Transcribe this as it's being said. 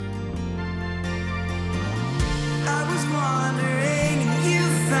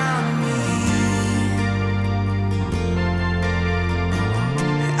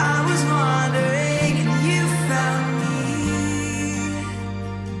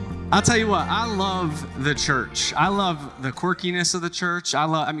I'll tell you what, I love the church. I love the quirkiness of the church.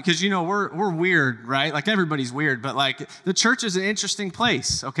 Because we're weird, right? Like everybody's weird, but like the church is an interesting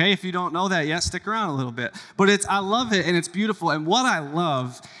place, okay? If you don't know that yet, stick around a little bit. But I love it and it's beautiful. And what I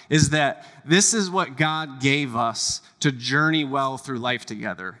love is that this is what God gave us to journey well through life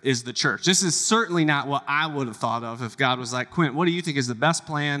together, is the church. This is certainly not what I would have thought of if God was like, Quint, what do you think is the best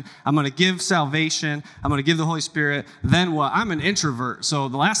plan? I'm going to give salvation. I'm going to give the Holy Spirit. Then what? I'm an introvert. So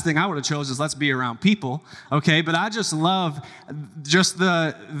the last thing I would have chose is let's be around people, okay? But I just love just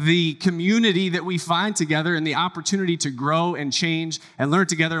the community that we find together and the opportunity to grow and change and learn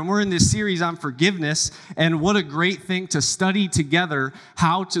together. And we're in this series on forgiveness, and what a great thing to study together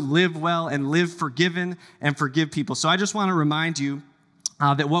how to live well and live forgiven and forgive people. So I just want to remind you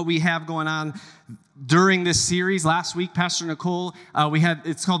that what we have going on during this series, last week, Pastor Nicole,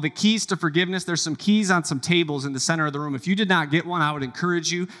 it's called The Keys to Forgiveness. There's some keys on some tables in the center of the room. If you did not get one, I would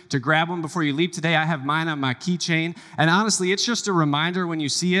encourage you to grab one before you leave today. I have mine on my keychain. And honestly, it's just a reminder when you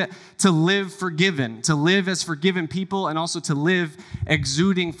see it to live forgiven, to live as forgiven people, and also to live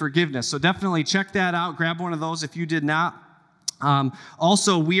exuding forgiveness. So definitely check that out. Grab one of those if you did not.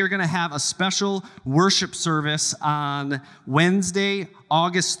 Also, we are going to have a special worship service on Wednesday,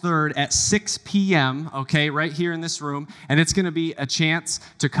 August 3rd at 6 p.m., okay, right here in this room. And it's going to be a chance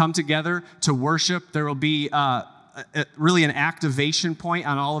to come together to worship. There will be really an activation point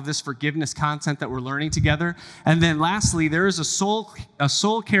on all of this forgiveness content that we're learning together. And then lastly, there is a soul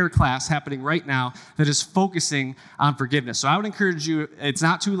care class happening right now that is focusing on forgiveness. So I would encourage you, it's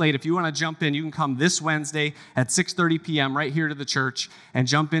not too late. If you want to jump in, you can come this Wednesday at 6:30 p.m. right here to the church and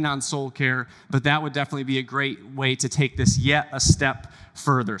jump in on soul care. But that would definitely be a great way to take this yet a step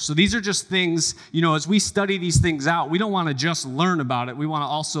further. So these are just things, as we study these things out, we don't want to just learn about it. We want to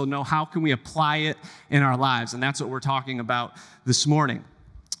also know how can we apply it in our lives. And that's what we're talking about this morning.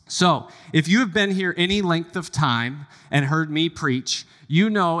 So if you have been here any length of time and heard me preach, you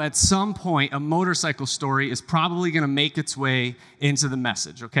know at some point a motorcycle story is probably going to make its way into the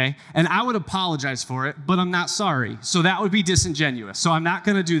message, okay? And I would apologize for it, but I'm not sorry. So that would be disingenuous. So I'm not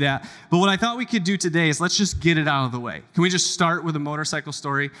going to do that. But what I thought we could do today is let's just get it out of the way. Can we just start with a motorcycle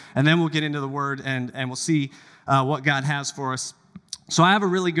story, and then we'll get into the Word, and we'll see what God has for us. So I have a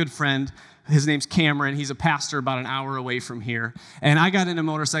really good friend. His name's Cameron. He's a pastor about an hour away from here. And I got into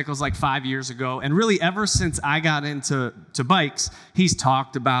motorcycles like 5 years ago. And really, ever since I got into bikes, he's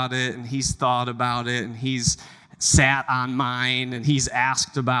talked about it, and he's thought about it, and he's sat on mine, and he's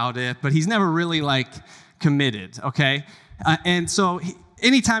asked about it. But he's never really, committed, okay? And so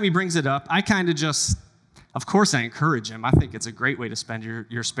anytime he brings it up, I kind of just... Of course, I encourage him. I think it's a great way to spend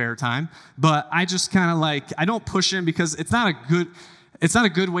your spare time. But I just kind of I don't push him because it's not a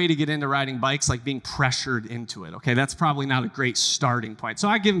good way to get into riding bikes, like being pressured into it, okay? That's probably not a great starting point. So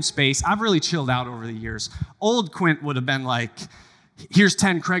I give him space. I've really chilled out over the years. Old Quint would have been like, here's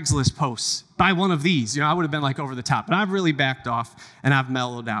 10 Craigslist posts. Buy one of these. I would have been over the top. But I've really backed off, and I've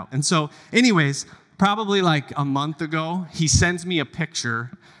mellowed out. And so anyways, probably a month ago, he sends me a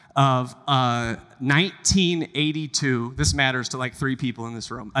picture of 1982, this matters to 3 people in this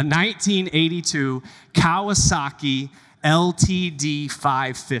room, a 1982 Kawasaki LTD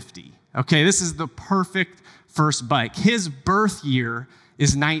 550. Okay, this is the perfect first bike. His birth year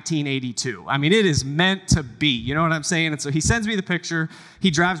is 1982. I mean, it is meant to be. You know what I'm saying? And so he sends me the picture.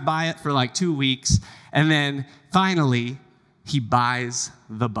 He drives by it for 2 weeks. And then finally, he buys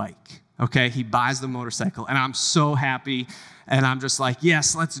the bike. Okay, he buys the motorcycle. And I'm so happy. And I'm just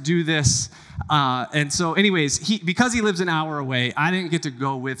yes, let's do this. And so anyways, because he lives an hour away, I didn't get to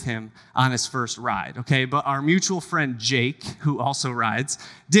go with him on his first ride, okay? But our mutual friend Jake, who also rides,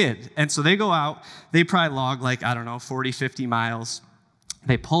 did. And so they go out. They probably log 40, 50 miles.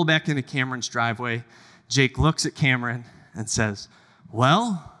 They pull back into Cameron's driveway. Jake looks at Cameron and says,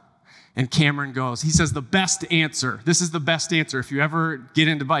 well... And Cameron he says, the best answer. This is the best answer. If you ever get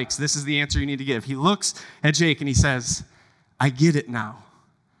into bikes, this is the answer you need to give. He looks at Jake and he says, I get it now.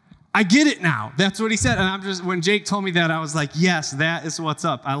 I get it now. That's what he said. And when Jake told me that, I was like, yes, that is what's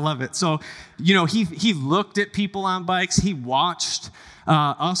up. I love it. So, he looked at people on bikes. He watched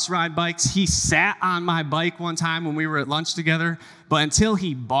us ride bikes. He sat on my bike one time when we were at lunch together. But until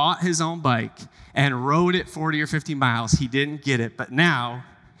he bought his own bike and rode it 40 or 50 miles, he didn't get it. But now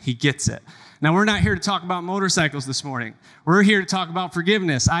he gets it. Now, we're not here to talk about motorcycles this morning. We're here to talk about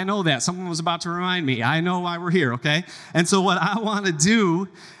forgiveness. I know that. Someone was about to remind me. I know why we're here, okay? And so what I want to do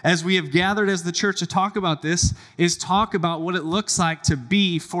as we have gathered as the church to talk about this is talk about what it looks like to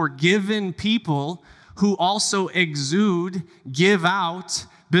be forgiven people who also exude, give out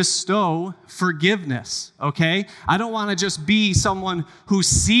bestow forgiveness, okay? I don't want to just be someone who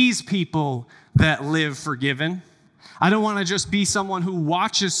sees people that live forgiven. I don't want to just be someone who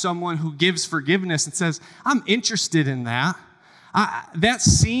watches someone who gives forgiveness and says, I'm interested in that. That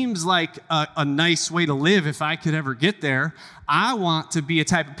seems like a nice way to live if I could ever get there. I want to be a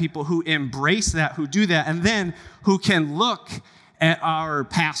type of people who embrace that, who do that, and then who can look at our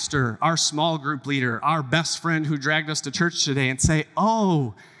pastor, our small group leader, our best friend who dragged us to church today and say,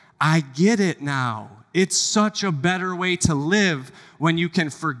 oh, I get it now. It's such a better way to live when you can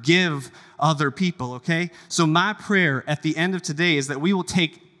forgive other people, okay? So my prayer at the end of today is that we will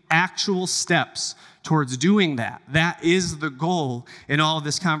take actual steps towards doing that. That is the goal in all of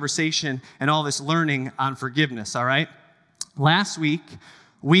this conversation and all this learning on forgiveness, all right? Last week,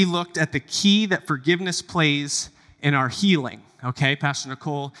 we looked at the key that forgiveness plays in our healing, okay? Pastor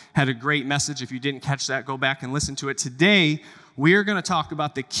Nicole had a great message. If you didn't catch that, go back and listen to it. Today, we're going to talk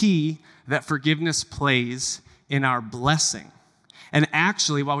about the key that forgiveness plays in our blessing. And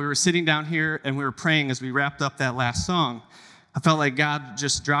actually, while we were sitting down here and we were praying as we wrapped up that last song, I felt like God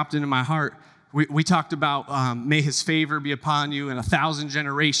just dropped into my heart. We talked about may his favor be upon you in 1,000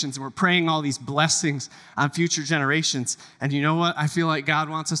 generations, and we're praying all these blessings on future generations. And you know what I feel like God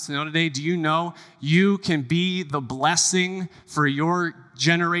wants us to know today? Do you know you can be the blessing for your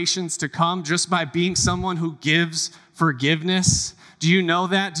generations to come just by being someone who gives forgiveness? Do you know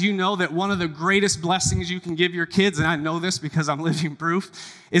that? Do you know that one of the greatest blessings you can give your kids, and I know this because I'm living proof,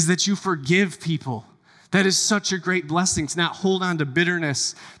 is that you forgive people? That is such a great blessing, to not hold on to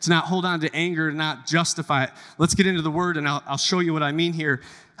bitterness, to not hold on to anger, to not justify it. Let's get into the word, and I'll show you what I mean here.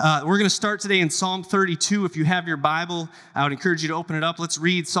 We're going to start today in Psalm 32. If you have your Bible, I would encourage you to open it up. Let's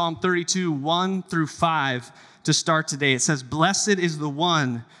read Psalm 32, 1 through 5 to start today. It says, "Blessed is the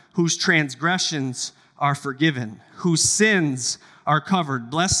one whose transgressions are forgiven, whose sins are covered.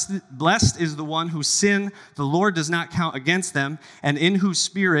 Blessed is the one whose sin the Lord does not count against them, and in whose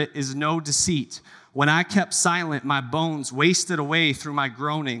spirit is no deceit. When I kept silent, my bones wasted away through my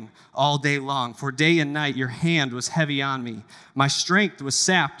groaning all day long. For day and night your hand was heavy on me. My strength was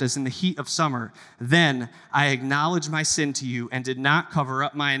sapped as in the heat of summer. Then I acknowledged my sin to you and did not cover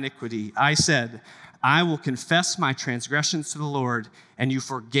up my iniquity. I said, I will confess my transgressions to the Lord, and you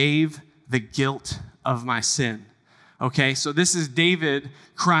forgave the guilt of my sin." Okay, so this is David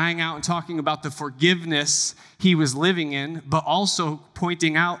crying out and talking about the forgiveness he was living in, but also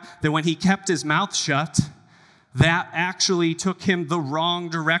pointing out that when he kept his mouth shut, that actually took him the wrong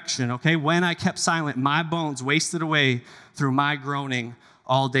direction, okay? When I kept silent, my bones wasted away through my groaning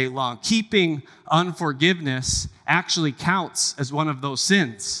all day long. Keeping unforgiveness actually counts as one of those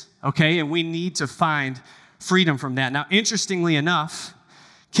sins, okay? And we need to find freedom from that. Now, interestingly enough,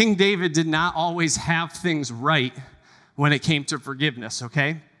 King David did not always have things right when it came to forgiveness,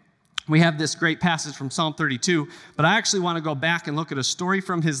 okay? We have this great passage from Psalm 32, but I actually want to go back and look at a story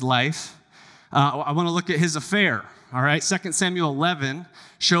from his life. I want to look at his affair, all right? 2 Samuel 11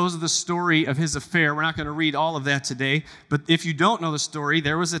 shows the story of his affair. We're not going to read all of that today, but if you don't know the story,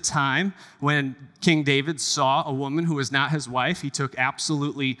 there was a time when King David saw a woman who was not his wife. He took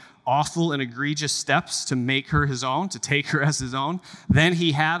absolutely awful and egregious steps to make her his own, to take her as his own. Then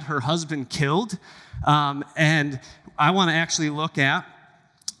he had her husband killed, and I want to actually look at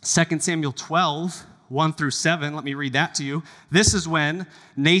 2 Samuel 12, 1 through 7. Let me read that to you. This is when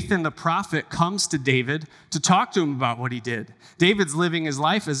Nathan the prophet comes to David to talk to him about what he did. David's living his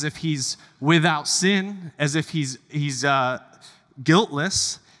life as if he's without sin, as if he's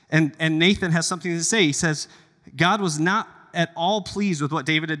guiltless, and Nathan has something to say. He says, God was not at all pleased with what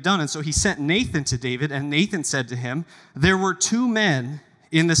David had done, and so he sent Nathan to David, and Nathan said to him, there were two men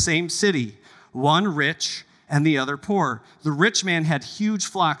in the same city, one rich and the other poor. The rich man had huge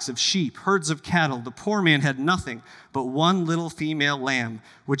flocks of sheep, herds of cattle. The poor man had nothing but one little female lamb,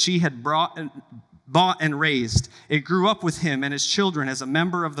 which he had bought and raised. It grew up with him and his children as a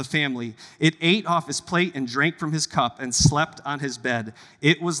member of the family. It ate off his plate and drank from his cup and slept on his bed.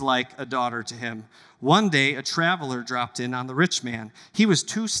 It was like a daughter to him. One day, a traveler dropped in on the rich man. He was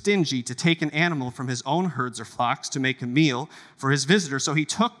too stingy to take an animal from his own herds or flocks to make a meal for his visitor, so he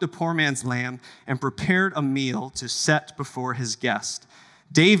took the poor man's lamb and prepared a meal to set before his guest.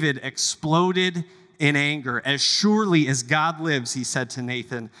 David exploded in anger. As surely as God lives, he said to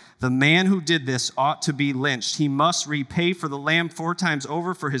Nathan, the man who did this ought to be lynched. He must repay for the lamb 4 times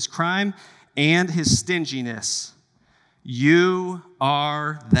over for his crime and his stinginess. You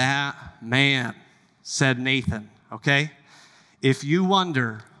are that man, said Nathan, okay? If you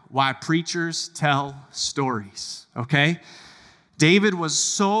wonder why preachers tell stories, okay? David was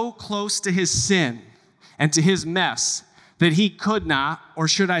so close to his sin and to his mess that he could not, or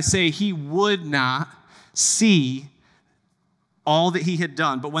should I say he would not, see all that he had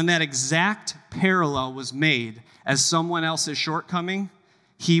done. But when that exact parallel was made as someone else's shortcoming,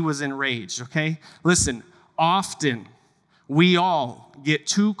 he was enraged, okay? Listen, often we all get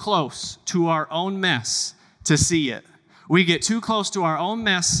too close to our own mess to see it. We get too close to our own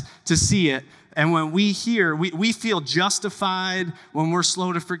mess to see it. And when we hear, we feel justified when we're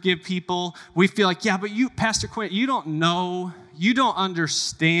slow to forgive people. We feel like, yeah, but you, Pastor Quinn, you don't know. You don't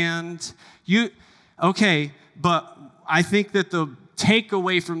understand. Okay, but I think that the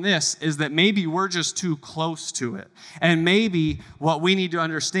takeaway from this is that maybe we're just too close to it. And maybe what we need to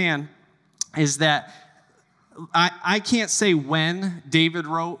understand is that I can't say when David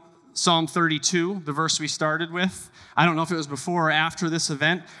wrote Psalm 32, the verse we started with. I don't know if it was before or after this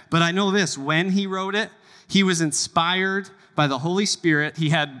event, but I know this. When he wrote it, he was inspired by the Holy Spirit.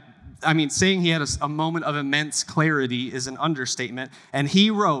 Saying he had a moment of immense clarity is an understatement. And he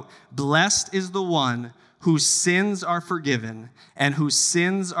wrote, "Blessed is the one whose sins are forgiven and whose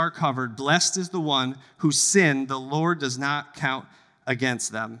sins are covered. Blessed is the one whose sin the Lord does not count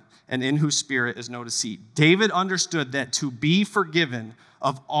against them, and in whose spirit is no deceit." David understood that to be forgiven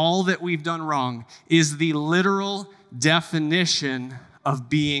of all that we've done wrong is the literal definition of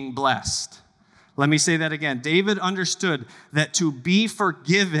being blessed. Let me say that again. David understood that to be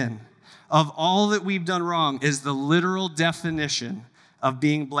forgiven of all that we've done wrong is the literal definition of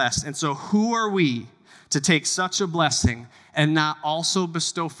being blessed. And so who are we to take such a blessing and not also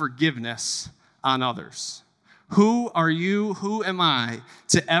bestow forgiveness on others? Who are you, who am I,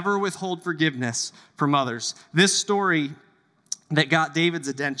 to ever withhold forgiveness from others? This story that got David's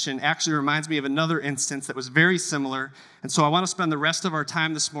attention actually reminds me of another instance that was very similar. And so I want to spend the rest of our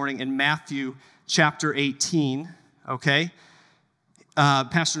time this morning in Matthew chapter 18, okay?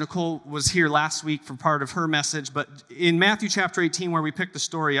 Pastor Nicole was here last week for part of her message, but in Matthew chapter 18, where we picked the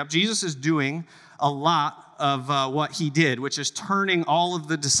story up, Jesus is doing a lot of what he did, which is turning all of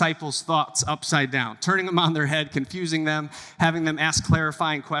the disciples' thoughts upside down, turning them on their head, confusing them, having them ask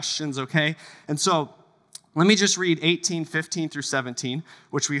clarifying questions, okay? And so let me just read 18:15 through 17,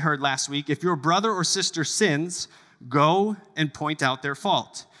 which we heard last week. "If your brother or sister sins, go and point out their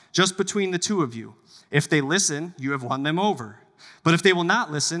fault, just between the two of you. If they listen, you have won them over. But if they will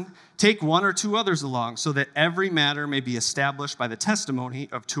not listen, take one or two others along, so that every matter may be established by the testimony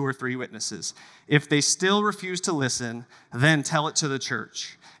of 2 or 3 witnesses. If they still refuse to listen, then tell it to the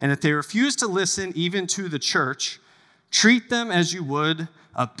church. And if they refuse to listen even to the church, treat them as you would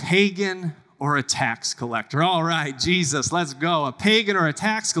a pagan or a tax collector." All right, Jesus, let's go. A pagan or a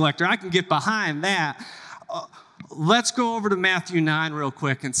tax collector, I can get behind that. Let's go over to Matthew 9 real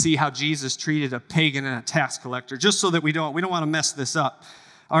quick and see how Jesus treated a pagan and a tax collector, just so that we don't want to mess this up.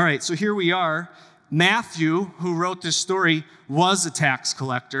 All right, so here we are. Matthew, who wrote this story, was a tax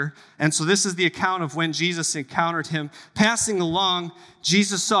collector. And so this is the account of when Jesus encountered him. Passing along,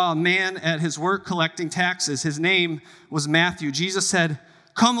 Jesus saw a man at his work collecting taxes. His name was Matthew. Jesus said,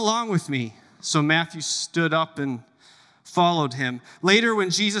 "Come along with me." So Matthew stood up and followed him. Later, when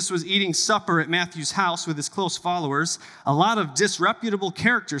Jesus was eating supper at Matthew's house with his close followers, a lot of disreputable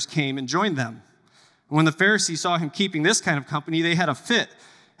characters came and joined them. When the Pharisees saw him keeping this kind of company, they had a fit,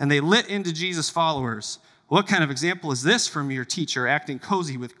 and they lit into Jesus' followers. "What kind of example is this from your teacher, acting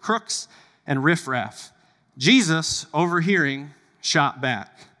cozy with crooks and riffraff?" Jesus, overhearing, shot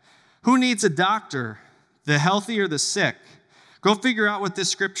back, "Who needs a doctor, the healthy or the sick? Go figure out what this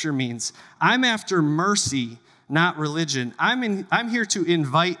scripture means. I'm after mercy, not religion. I'm here to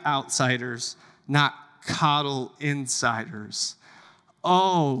invite outsiders, not coddle insiders."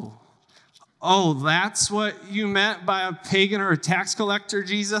 Oh, that's what you meant by a pagan or a tax collector,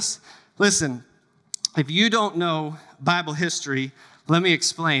 Jesus? Listen, if you don't know Bible history, let me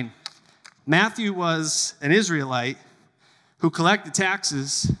explain. Matthew was an Israelite who collected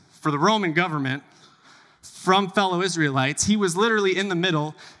taxes for the Roman government from fellow Israelites. He was literally in the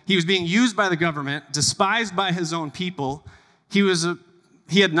middle. He was being used by the government, despised by his own people. He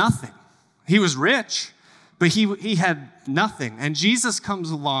had nothing. He was rich, but he had nothing. And Jesus comes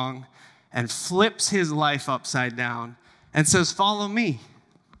along and flips his life upside down and says, "Follow me."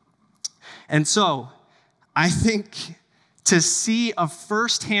 And so I think to see a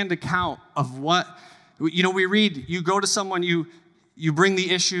firsthand account of what, we read, you go to someone, you bring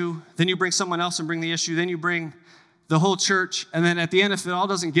the issue, then you bring someone else and bring the issue, then you bring the whole church, and then at the end, if it all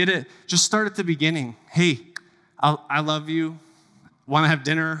doesn't get it, just start at the beginning. "Hey, I love you. Want to have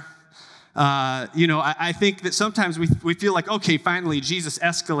dinner?" I think that sometimes we feel like, okay, finally, Jesus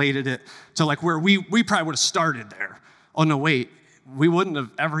escalated it to like where we probably would have started there. Oh, no, wait. We wouldn't have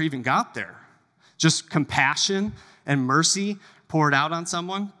ever even got there. Just compassion and mercy poured out on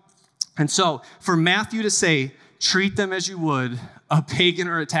someone. And so for Matthew to say, treat them as you would a pagan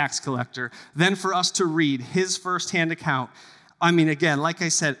or a tax collector, then for us to read his firsthand account, I mean, again, like I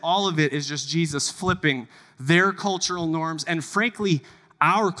said, all of it is just Jesus flipping their cultural norms and frankly,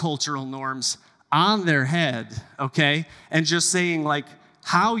 our cultural norms on their head, okay? And just saying like,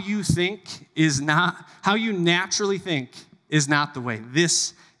 how you naturally think is not the way.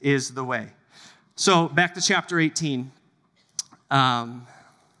 This is the way. So back to chapter 18.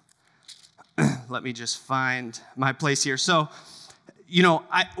 Let me just find my place here. So,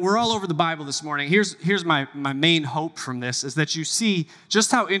 we're all over the Bible this morning. Here's my main hope from this is that you see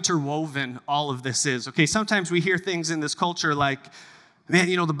just how interwoven all of this is. Okay, sometimes we hear things in this culture like, man,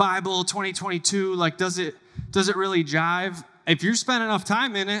 the Bible 2022, like, does it really jive? If you spend enough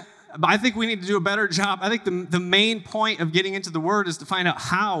time in it, I think we need to do a better job. I think the main point of getting into the Word is to find out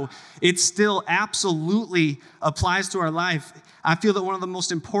how it still absolutely applies to our life. I feel that one of the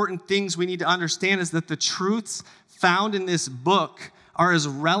most important things we need to understand is that the truths found in this book are as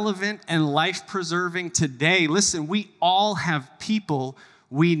relevant and life-preserving today. Listen, we all have people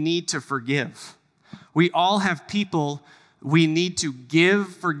we need to forgive. We all have people we need to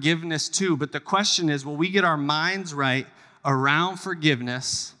give forgiveness to. But the question is, will we get our minds right around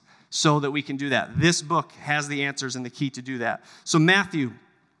forgiveness so that we can do that? This book has the answers and the key to do that. So Matthew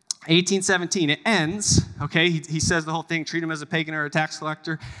 18:17, it ends, okay? He says the whole thing, treat him as a pagan or a tax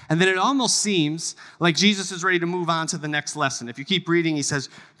collector. And then it almost seems like Jesus is ready to move on to the next lesson. If you keep reading, he says,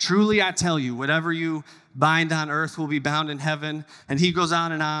 truly I tell you, whatever you bind on earth will be bound in heaven. And he goes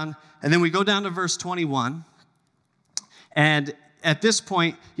on. And then we go down to verse 21. And at this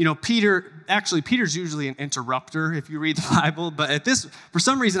point, Peter's usually an interrupter if you read the Bible, but for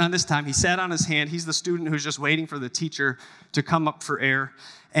some reason on this time, he sat on his hand. He's the student who's just waiting for the teacher to come up for air.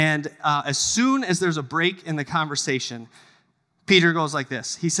 And as soon as there's a break in the conversation, Peter goes like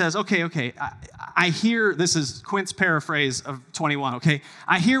this. He says, okay, I hear, this is Quint's paraphrase of 21, okay?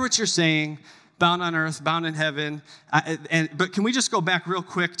 I hear what you're saying, bound on earth, bound in heaven, but can we just go back real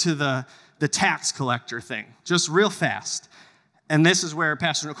quick to the tax collector thing, just real fast? And this is where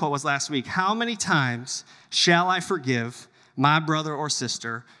Pastor Nicole was last week. How many times shall I forgive my brother or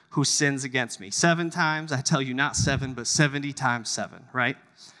sister who sins against me? 7 times? I tell you, not 7, but 70 times 7, right?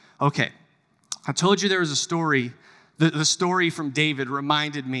 Okay. I told you there was a story. The story from David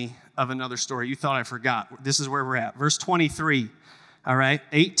reminded me of another story. You thought I forgot. This is where we're at. Verse 23, all right?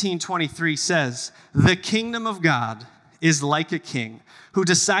 18:23 says, the kingdom of God is like a king who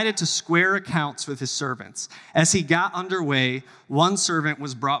decided to square accounts with his servants. As he got underway, one servant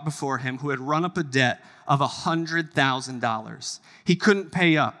was brought before him who had run up a debt of $100,000. He couldn't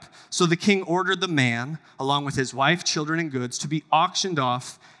pay up, so the king ordered the man, along with his wife, children, and goods, to be auctioned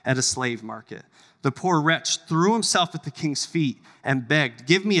off at a slave market. The poor wretch threw himself at the king's feet and begged,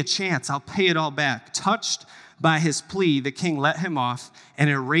 give me a chance, I'll pay it all back. Touched by his plea, the king let him off and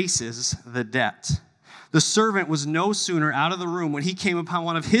erases the debt. The servant was no sooner out of the room when he came upon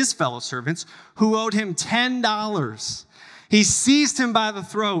one of his fellow servants who owed him $10. He seized him by the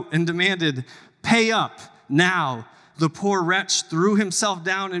throat and demanded, pay up now. The poor wretch threw himself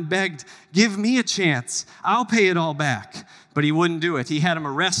down and begged, give me a chance, I'll pay it all back. But he wouldn't do it. He had him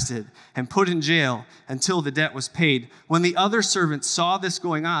arrested and put in jail until the debt was paid. When the other servants saw this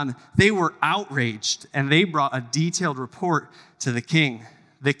going on, they were outraged, and they brought a detailed report to the king.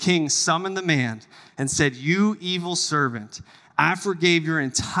 The king summoned the man and said, you evil servant, I forgave your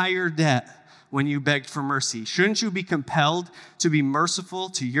entire debt when you begged for mercy. Shouldn't you be compelled to be merciful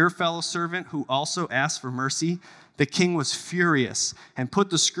to your fellow servant who also asked for mercy? The king was furious and put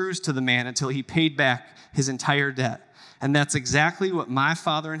the screws to the man until he paid back his entire debt. And that's exactly what my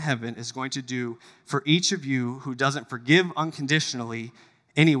Father in heaven is going to do for each of you who doesn't forgive unconditionally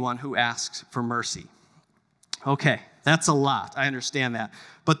anyone who asks for mercy. Okay, that's a lot. I understand that.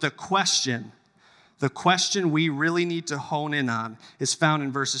 But the question we really need to hone in on is found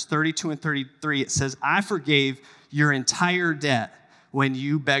in verses 32 and 33. It says, I forgave your entire debt when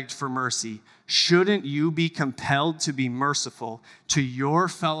you begged for mercy. Shouldn't you be compelled to be merciful to your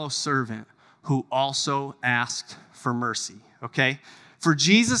fellow servant who also asked for mercy? Okay? For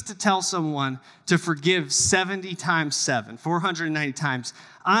Jesus to tell someone to forgive 70 times 7, 490 times,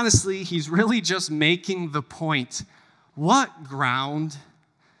 honestly, he's really just making the point, what ground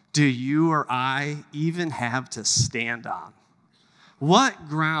do you or I even have to stand on? What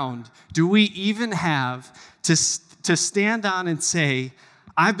ground do we even have to stand on and say,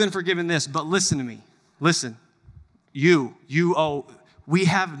 I've been forgiven this, but listen to me. Listen, you owe, we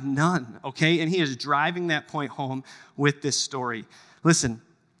have none, okay? And he is driving that point home with this story. Listen,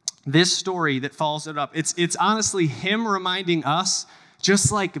 this story that follows it up, it's honestly him reminding us,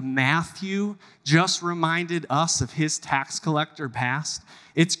 just like Matthew just reminded us of his tax collector past.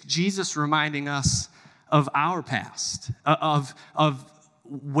 It's Jesus reminding us of our past, of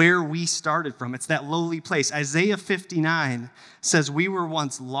where we started from. It's that lowly place. Isaiah 59 says we were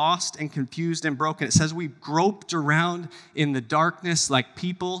once lost and confused and broken. It says we groped around in the darkness like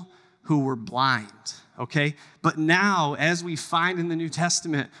people who were blind, okay? But now, as we find in the New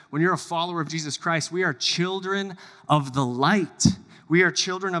Testament, when you're a follower of Jesus Christ, we are children of the light. We are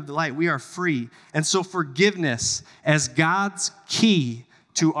children of the light. We are free. And so forgiveness as God's key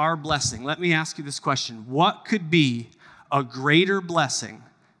to our blessing. Let me ask you this question. What could be a greater blessing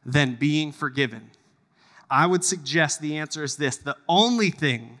than being forgiven? I would suggest the answer is this. The only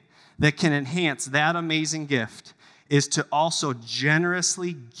thing that can enhance that amazing gift is to also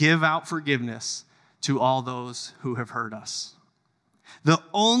generously give out forgiveness to all those who have hurt us. The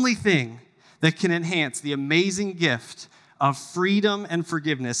only thing that can enhance the amazing gift of freedom and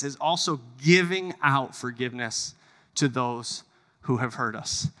forgiveness is also giving out forgiveness to those who have hurt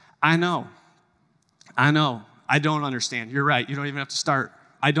us. I know. I don't understand. You're right. You don't even have to start.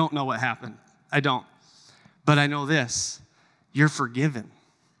 I don't know what happened. I don't. But I know this. You're forgiven.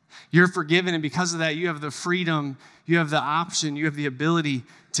 You're forgiven, and because of that, you have the freedom, you have the option, you have the ability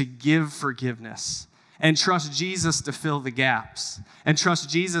to give forgiveness and trust Jesus to fill the gaps and trust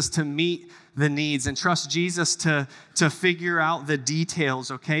Jesus to meet the needs and trust Jesus to figure out the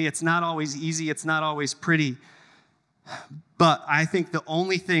details, okay? It's not always easy. It's not always pretty. But I think the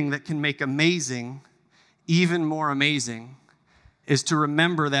only thing that can make amazing even more amazing is to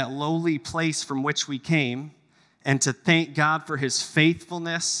remember that lowly place from which we came and to thank God for his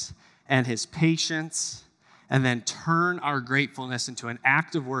faithfulness and his patience, and then turn our gratefulness into an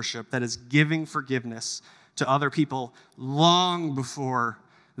act of worship that is giving forgiveness to other people long before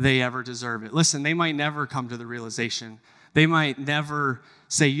they ever deserve it. Listen, they might never come to the realization. They might never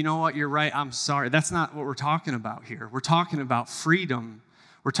say, you know what, you're right, I'm sorry. That's not what we're talking about here. We're talking about freedom.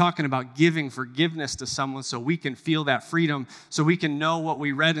 We're talking about giving forgiveness to someone so we can feel that freedom, so we can know what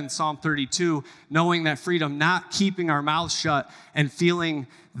we read in Psalm 32, knowing that freedom, not keeping our mouths shut and feeling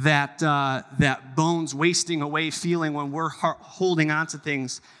that bones wasting away feeling when we're holding on to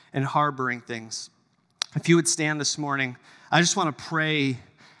things and harboring things. If you would stand this morning, I just want to pray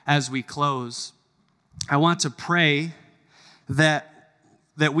as we close. I want to pray that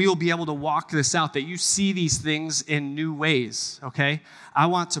we will be able to walk this out, that you see these things in new ways, okay? I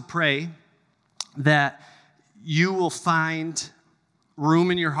want to pray that you will find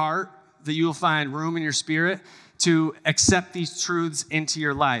room in your heart, that you will find room in your spirit to accept these truths into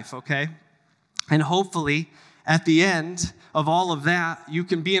your life, okay? And hopefully, at the end of all of that, you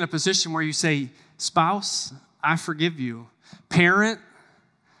can be in a position where you say, spouse, I forgive you. Parent,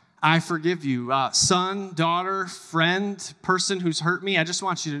 I forgive you. Son, daughter, friend, person who's hurt me, I just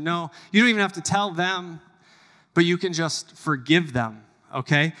want you to know, you don't even have to tell them, but you can just forgive them,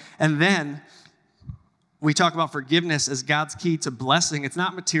 okay? And then we talk about forgiveness as God's key to blessing. It's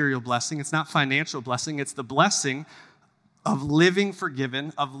not material blessing. It's not financial blessing. It's the blessing of living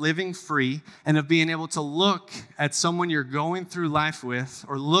forgiven, of living free, and of being able to look at someone you're going through life with,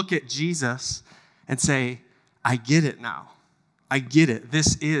 or look at Jesus and say, I get it now. I get it.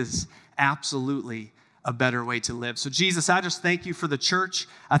 This is absolutely a better way to live. So Jesus, I just thank you for the church.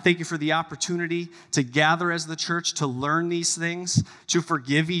 I thank you for the opportunity to gather as the church, to learn these things, to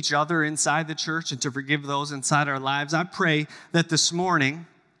forgive each other inside the church, and to forgive those inside our lives. I pray that this morning,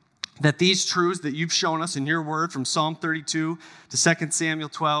 that these truths that you've shown us in your word from Psalm 32 to 2 Samuel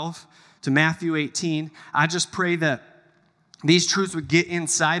 12 to Matthew 18, I just pray that these truths would get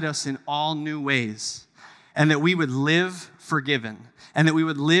inside us in all new ways, and that we would live forgiven, and that we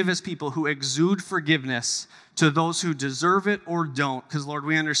would live as people who exude forgiveness to those who deserve it or don't, because, Lord,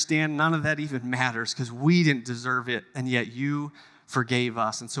 we understand none of that even matters because we didn't deserve it, and yet you forgave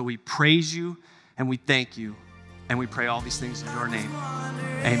us. And so we praise you, and we thank you, and we pray all these things in your name.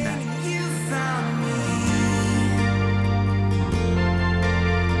 Amen.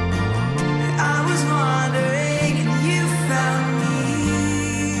 I was